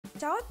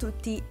Ciao a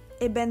tutti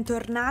e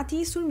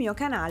bentornati sul mio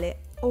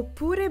canale,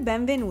 oppure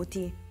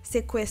benvenuti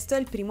se questo è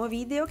il primo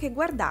video che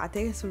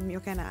guardate sul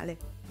mio canale.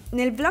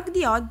 Nel vlog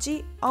di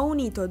oggi ho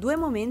unito due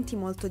momenti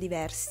molto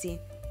diversi.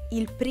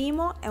 Il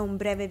primo è un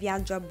breve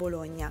viaggio a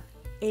Bologna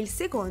e il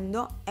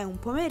secondo è un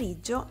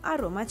pomeriggio a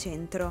Roma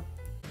centro.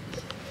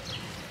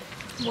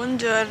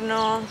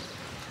 Buongiorno,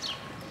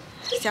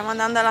 stiamo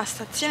andando alla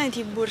stazione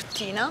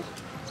Tiburtina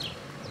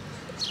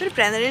per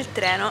prendere il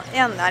treno e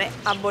andare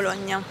a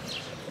Bologna.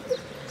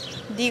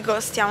 Dico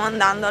stiamo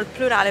andando al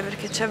plurale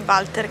perché c'è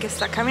Walter che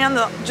sta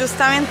camminando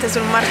giustamente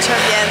sul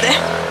marciapiede,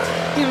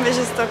 io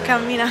invece sto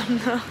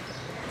camminando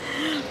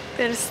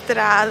per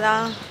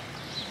strada.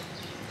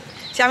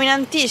 Siamo in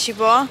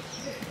anticipo?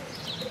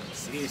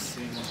 Sì,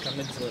 manca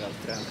mezz'ora al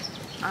treno.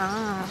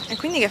 Ah, e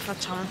quindi che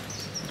facciamo?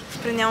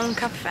 Prendiamo un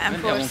caffè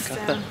forse? Un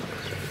caffè.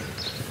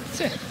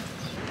 Sì.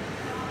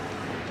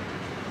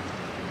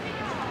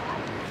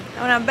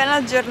 È una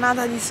bella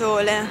giornata di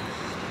sole.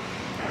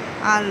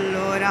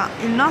 Allora,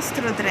 il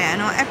nostro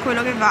treno è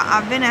quello che va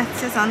a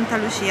Venezia Santa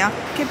Lucia,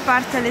 che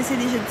parte alle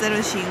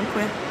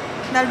 16:05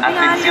 dal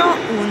binario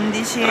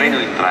 11. Treno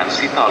in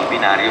transito al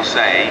binario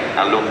 6,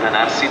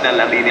 allontanarsi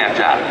dalla linea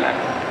gialla.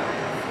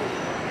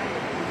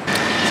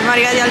 Siamo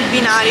arrivati al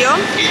binario,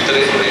 Il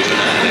treno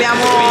regionale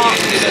abbiamo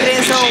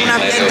preso una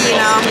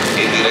piadina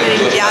per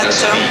il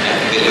viaggio,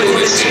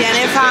 così se ci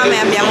viene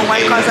fame abbiamo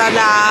qualcosa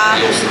da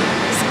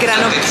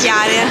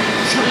sgranocchiare,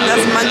 da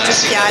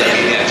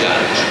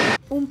smangiucchiare.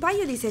 Un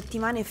paio di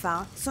settimane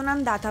fa sono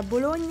andata a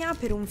Bologna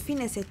per un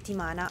fine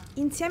settimana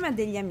insieme a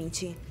degli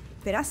amici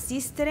per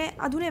assistere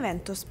ad un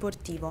evento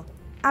sportivo.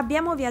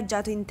 Abbiamo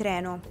viaggiato in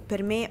treno,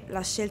 per me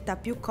la scelta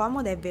più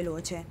comoda e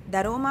veloce. Da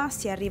Roma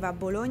si arriva a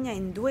Bologna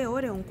in 2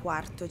 ore e un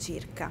quarto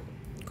circa,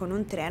 con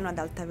un treno ad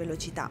alta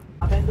velocità.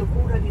 Avendo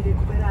cura di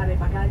recuperare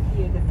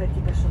bagagli ed effetti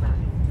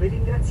personali, vi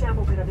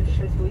ringraziamo per aver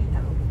scelto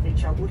Italo e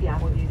ci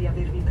auguriamo di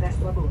riavervi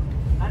presto a bordo.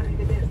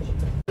 Arrivederci.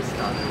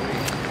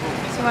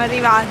 Siamo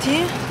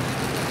arrivati.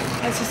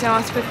 Adesso stiamo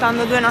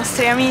aspettando due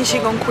nostri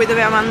amici con cui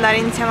dobbiamo andare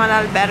insieme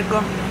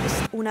all'albergo.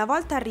 Una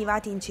volta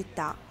arrivati in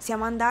città,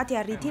 siamo andati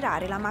a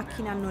ritirare la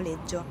macchina a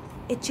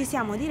noleggio e ci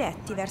siamo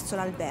diretti verso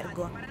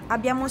l'albergo.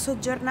 Abbiamo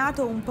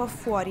soggiornato un po'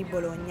 fuori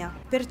Bologna,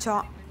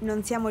 perciò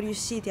non siamo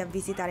riusciti a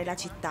visitare la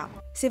città.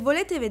 Se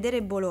volete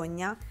vedere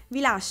Bologna,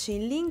 vi lascio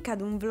il link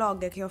ad un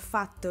vlog che ho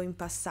fatto in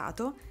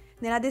passato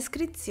nella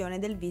descrizione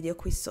del video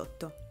qui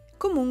sotto.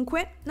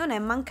 Comunque, non è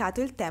mancato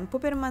il tempo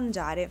per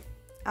mangiare.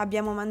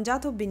 Abbiamo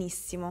mangiato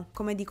benissimo,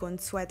 come di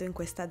consueto in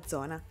questa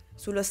zona.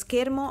 Sullo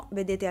schermo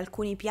vedete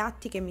alcuni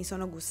piatti che mi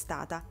sono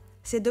gustata.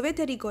 Se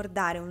dovete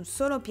ricordare un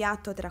solo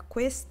piatto tra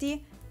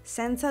questi,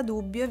 senza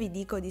dubbio vi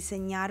dico di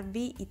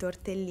segnarvi i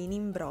tortellini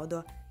in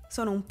brodo.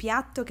 Sono un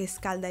piatto che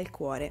scalda il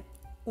cuore.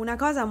 Una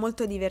cosa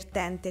molto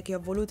divertente che ho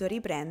voluto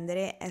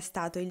riprendere è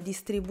stato il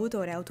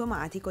distributore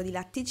automatico di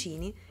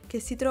latticini che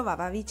si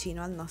trovava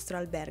vicino al nostro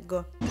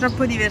albergo.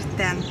 Troppo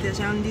divertente,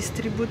 c'è un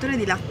distributore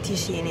di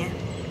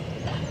latticini.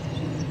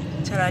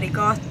 C'è la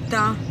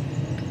ricotta,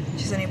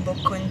 ci sono i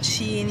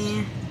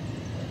bocconcini,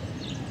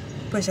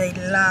 poi c'è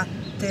il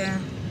latte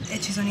e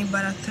ci sono i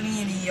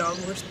barattolini di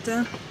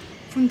yogurt.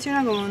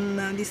 Funziona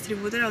come un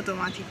distributore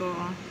automatico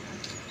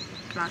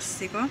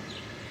classico,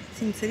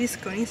 si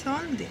inseriscono i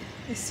soldi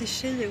e si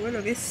sceglie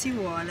quello che si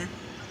vuole.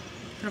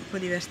 Troppo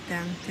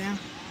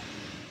divertente.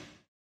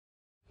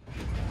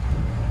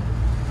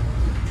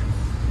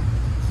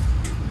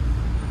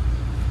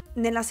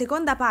 Nella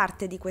seconda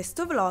parte di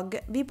questo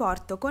vlog vi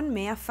porto con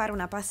me a fare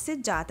una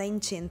passeggiata in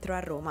centro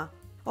a Roma.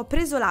 Ho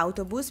preso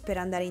l'autobus per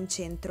andare in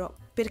centro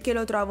perché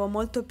lo trovo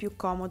molto più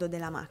comodo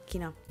della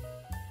macchina.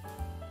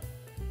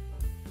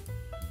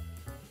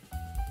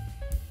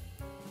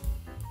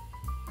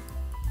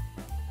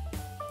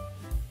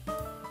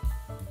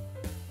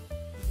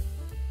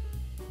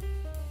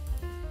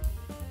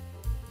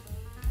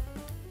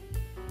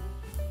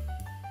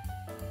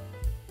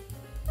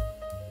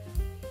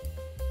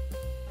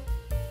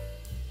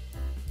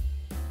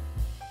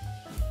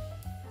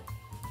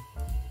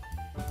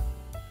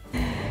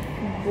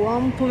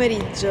 Buon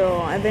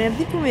pomeriggio, è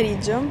venerdì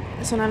pomeriggio,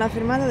 sono alla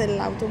fermata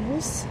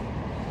dell'autobus,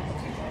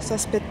 sto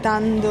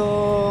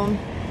aspettando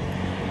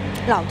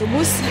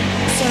l'autobus,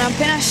 sono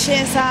appena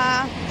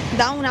scesa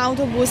da un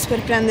autobus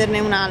per prenderne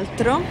un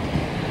altro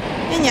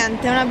e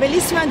niente, è una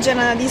bellissima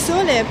giornata di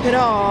sole,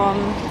 però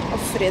ho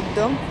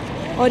freddo.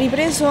 Ho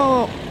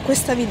ripreso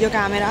questa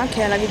videocamera,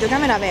 che è la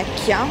videocamera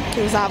vecchia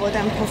che usavo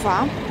tempo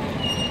fa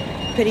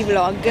per i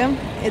vlog,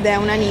 ed è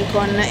una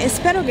Nikon e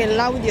spero che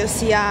l'audio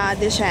sia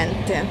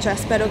decente, cioè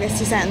spero che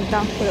si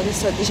senta quello che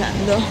sto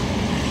dicendo.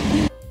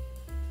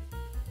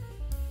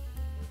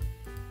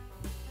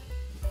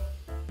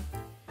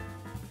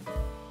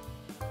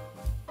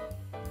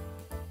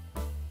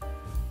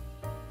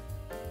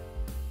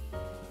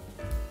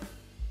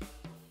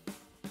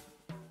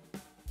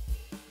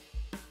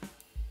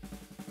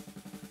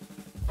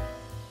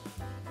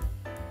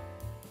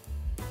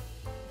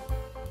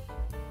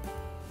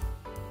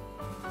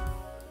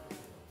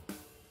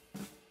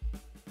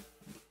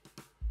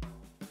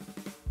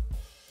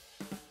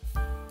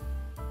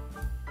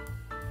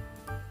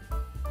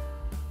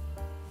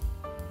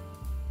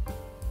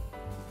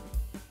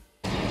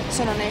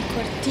 Sono nel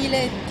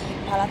cortile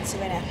di Palazzo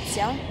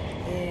Venezia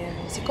e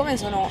siccome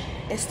sono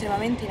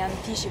estremamente in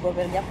anticipo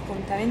per gli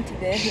appuntamenti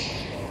del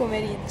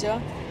pomeriggio,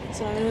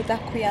 sono venuta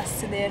qui a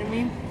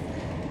sedermi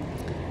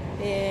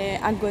e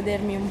a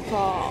godermi un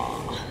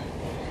po'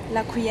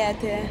 la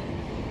quiete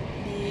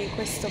di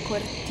questo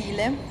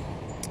cortile.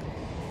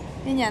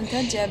 E niente,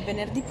 oggi è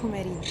venerdì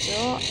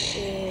pomeriggio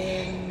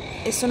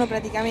e sono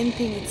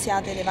praticamente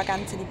iniziate le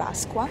vacanze di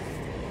Pasqua,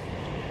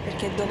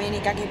 perché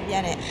domenica che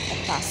viene è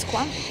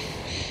Pasqua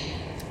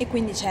e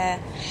quindi c'è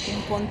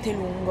un ponte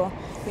lungo,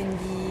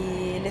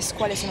 quindi le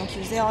scuole sono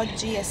chiuse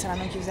oggi e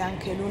saranno chiuse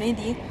anche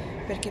lunedì,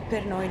 perché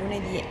per noi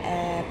lunedì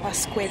è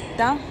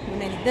Pasquetta,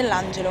 lunedì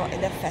dell'Angelo,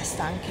 ed è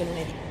festa anche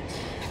lunedì.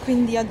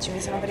 Quindi oggi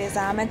mi sono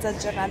presa mezza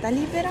giornata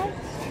libera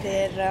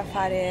per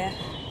fare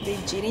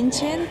dei giri in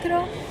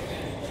centro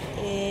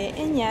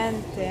e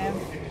niente,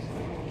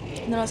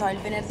 non lo so, il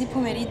venerdì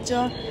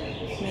pomeriggio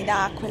mi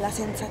dà quella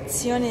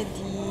sensazione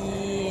di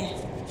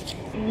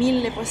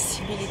 1000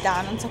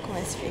 possibilità, non so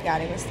come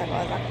spiegare questa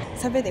cosa.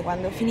 Sapete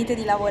quando finite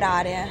di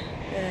lavorare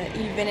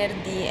il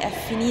venerdì, è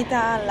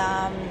finita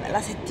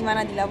la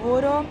settimana di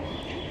lavoro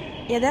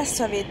e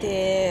adesso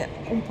avete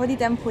un po' di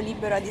tempo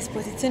libero a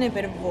disposizione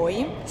per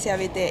voi, se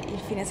avete il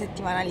fine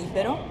settimana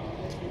libero,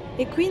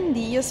 e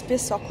quindi io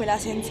spesso ho quella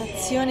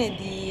sensazione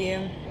di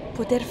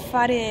poter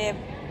fare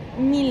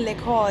 1000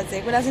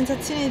 cose, quella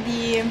sensazione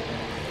di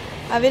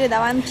avere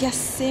davanti a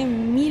sé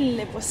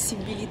 1000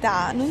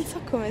 possibilità, non so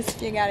come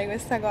spiegare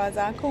questa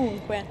cosa,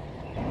 comunque.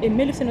 E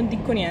meglio se non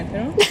dico niente,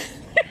 no?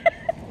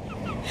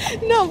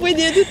 No, puoi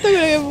dire tutto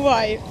quello che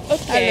vuoi.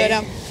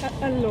 Ok.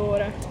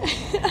 Allora,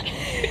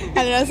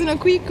 sono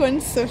qui con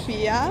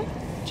Sofia.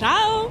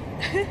 Ciao!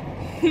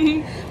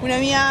 Una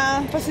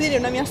mia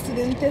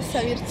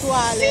studentessa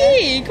virtuale.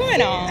 Sì, come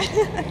no?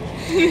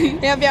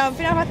 E abbiamo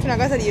appena fatto una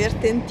cosa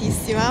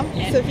divertentissima.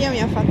 Sofia mi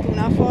ha fatto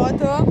una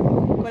foto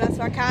con la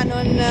sua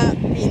Canon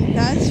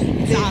vintage,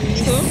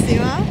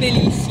 bellissima.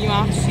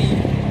 Bellissima, sì.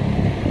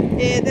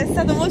 Ed è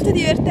stato molto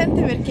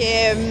divertente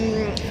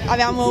perché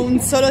avevamo un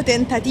solo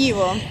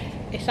tentativo.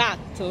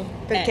 Esatto.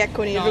 Perché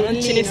con il no, rullino,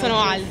 non ce ne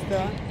sono giusto?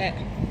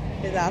 altri.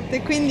 Esatto,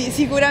 e quindi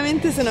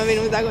sicuramente sono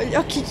venuta con gli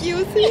occhi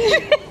chiusi.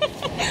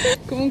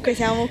 Comunque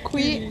siamo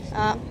qui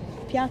a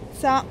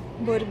Piazza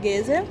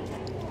Borghese,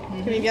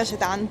 che mi piace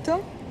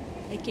tanto.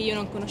 E che io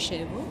non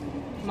conoscevo,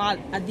 ma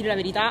a dire la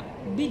verità,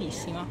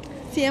 bellissima.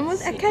 Sì, è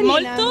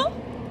carina. Molto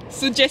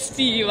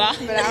suggestiva.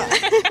 Brava.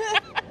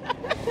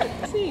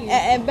 Sì.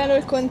 È bello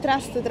il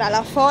contrasto tra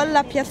la folla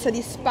a Piazza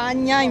di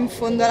Spagna in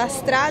fondo alla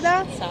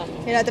strada,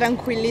 Esatto. e la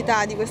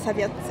tranquillità di questa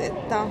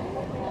piazzetta.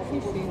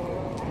 Sì, sì.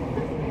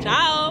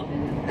 Ciao!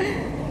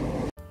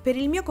 Per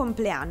il mio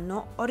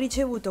compleanno ho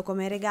ricevuto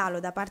come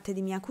regalo da parte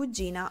di mia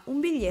cugina un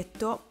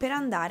biglietto per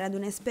andare ad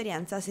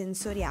un'esperienza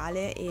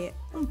sensoriale e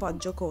un po'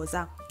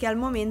 giocosa, che al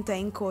momento è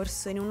in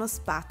corso in uno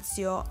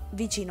spazio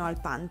vicino al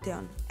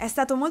Pantheon. È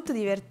stato molto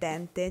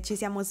divertente, ci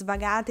siamo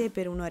svagate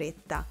per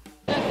un'oretta.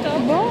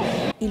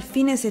 Il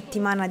fine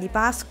settimana di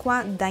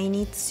Pasqua dà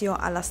inizio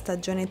alla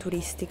stagione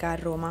turistica a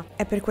Roma.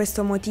 È per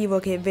questo motivo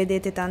che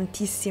vedete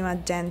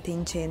tantissima gente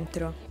in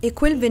centro. E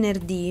quel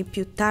venerdì,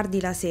 più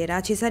tardi la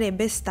sera, ci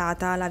sarebbe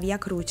stata la Via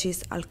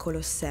Crucis al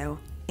Colosseo.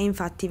 E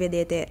infatti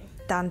vedete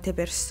tante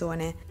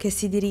persone che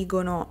si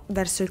dirigono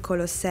verso il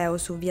Colosseo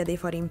su Via dei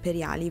Fori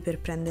Imperiali per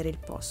prendere il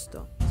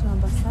posto. Sono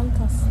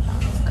abbastanza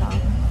stanca.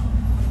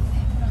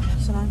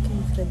 Sono anche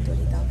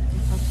infreddolita perché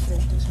fa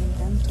freddo, c'è un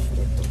vento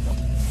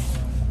freddo.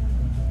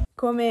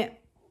 Come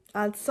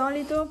al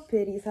solito,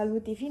 per i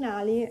saluti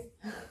finali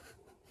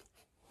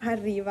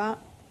arriva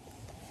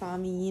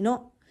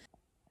Famino.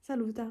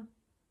 Saluta.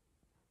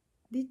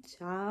 Di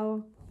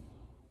ciao.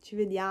 Ci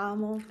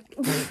vediamo.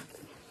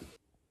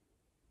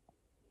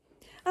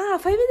 Ah,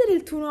 fai vedere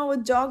il tuo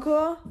nuovo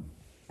gioco?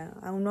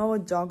 È un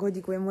nuovo gioco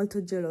di cui è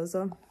molto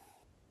geloso.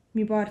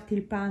 Mi porti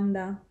il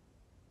panda?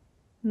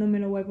 Non me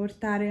lo vuoi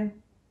portare?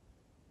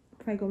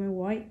 Fai come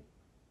vuoi.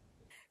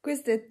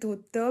 Questo è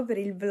tutto per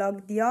il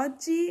vlog di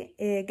oggi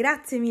e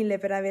grazie mille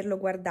per averlo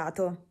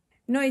guardato.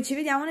 Noi ci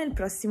vediamo nel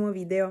prossimo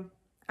video.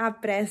 A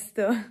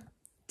presto!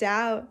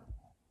 Ciao!